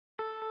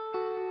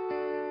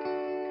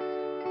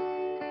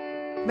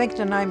Bengt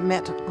and I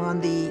met on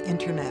the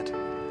internet.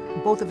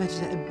 Both of us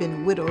had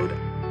been widowed.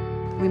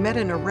 We met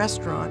in a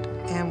restaurant,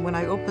 and when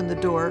I opened the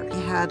door,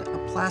 he had a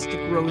plastic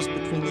rose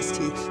between his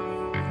teeth.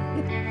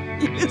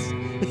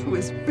 It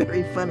was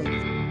very funny.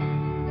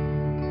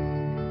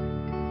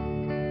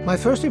 My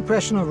first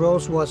impression of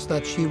Rose was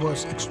that she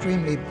was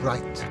extremely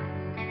bright.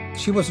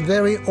 She was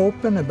very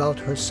open about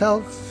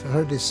herself,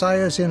 her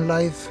desires in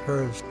life,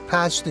 her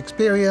past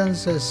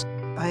experiences.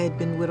 I had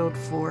been widowed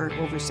for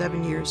over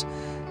 7 years,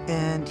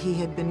 and he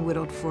had been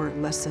widowed for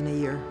less than a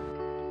year.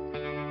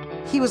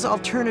 He was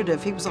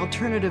alternative. He was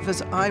alternative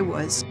as I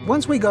was.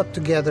 Once we got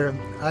together,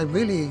 I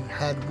really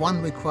had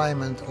one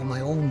requirement on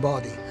my own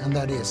body, and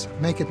that is,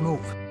 make it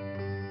move.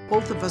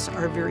 Both of us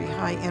are very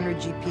high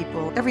energy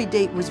people. Every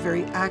date was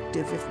very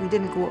active. If we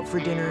didn't go out for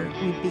dinner,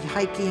 we'd be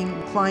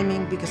hiking,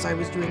 climbing, because I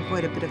was doing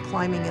quite a bit of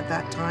climbing at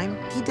that time.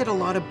 He did a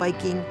lot of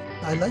biking.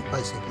 I like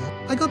bicycling.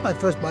 I got my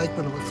first bike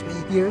when I was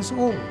 3 years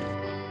old.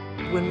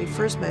 When we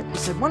first met, he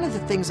said, one of the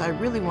things I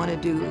really want to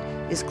do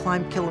is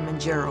climb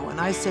Kilimanjaro.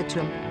 And I said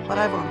to him, but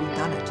I've already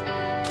done it.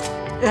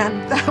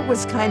 And that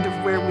was kind of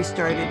where we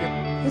started.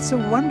 It's a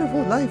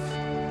wonderful life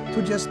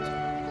to just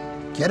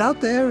get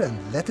out there and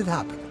let it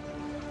happen.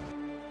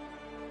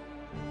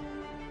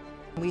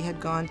 We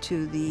had gone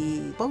to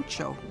the boat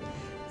show,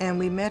 and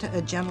we met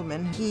a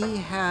gentleman. He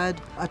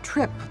had a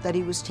trip that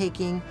he was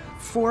taking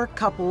 4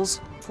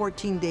 couples,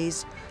 14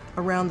 days,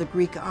 around the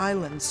Greek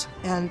islands,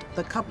 and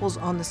the couples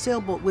on the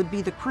sailboat would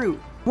be the crew.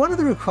 One of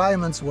the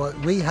requirements was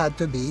we had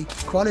to be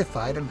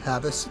qualified and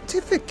have a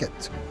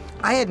certificate.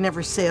 I had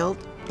never sailed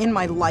in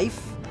my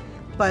life,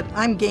 but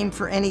I'm game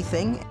for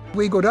anything.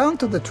 We go down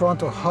to the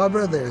Toronto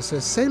harbor, there's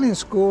a sailing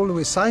school,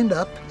 we signed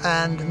up,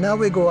 and now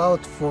we go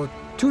out for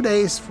 2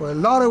 days, for a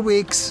lot of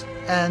weeks,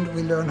 and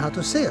we learn how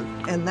to sail.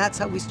 And that's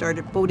how we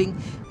started boating.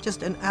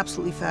 Just an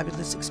absolutely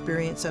fabulous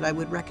experience that I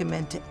would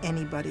recommend to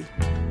anybody.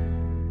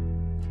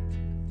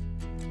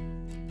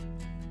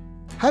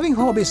 Having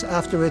hobbies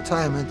after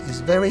retirement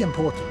is very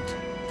important.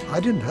 I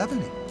didn't have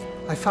any.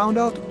 I found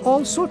out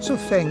all sorts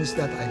of things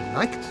that I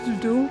liked to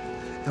do,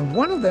 and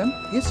one of them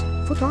is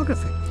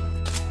photography.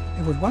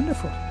 It was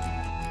wonderful.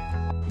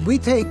 We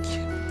take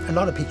a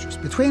lot of pictures.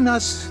 Between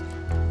us,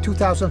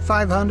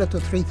 2,500 to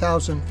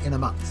 3,000 in a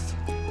month.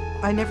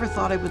 I never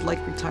thought I would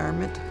like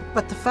retirement,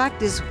 but the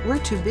fact is we're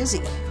too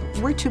busy.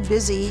 We're too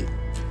busy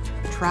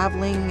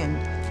traveling and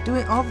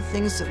doing all the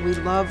things that we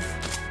love.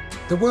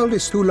 The world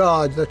is too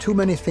large, there are too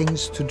many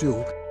things to do.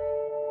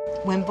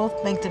 When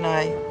both Bengt and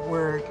I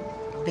were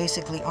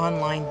basically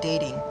online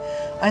dating,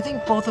 I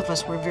think both of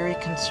us were very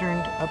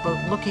concerned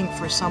about looking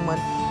for someone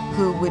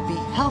who would be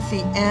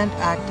healthy and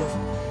active,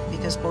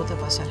 because both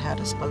of us had had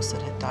a spouse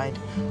that had died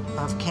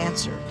of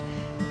cancer.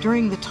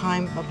 During the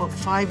time, about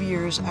 5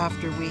 years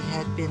after we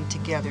had been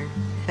together,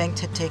 Bengt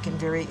had taken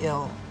very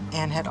ill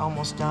and had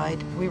almost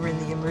died. We were in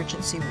the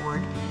emergency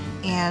ward,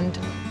 and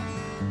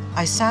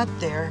I sat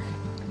there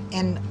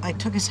and I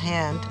took his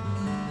hand,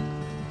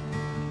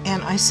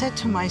 and I said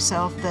to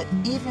myself that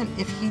even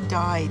if he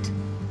died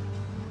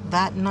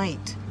that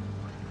night,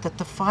 that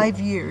the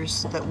 5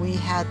 years that we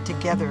had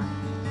together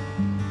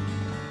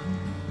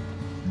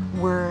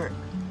were,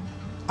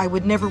 I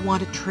would never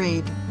want to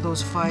trade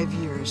those 5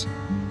 years.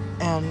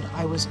 And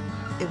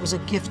it was a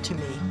gift to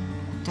me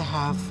to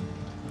have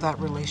that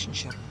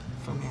relationship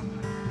from him.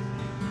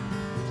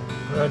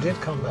 But I did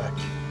come back.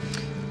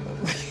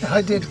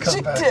 I did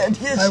come back. She did,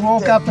 yes, I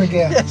woke up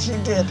again. Yes, you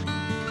did.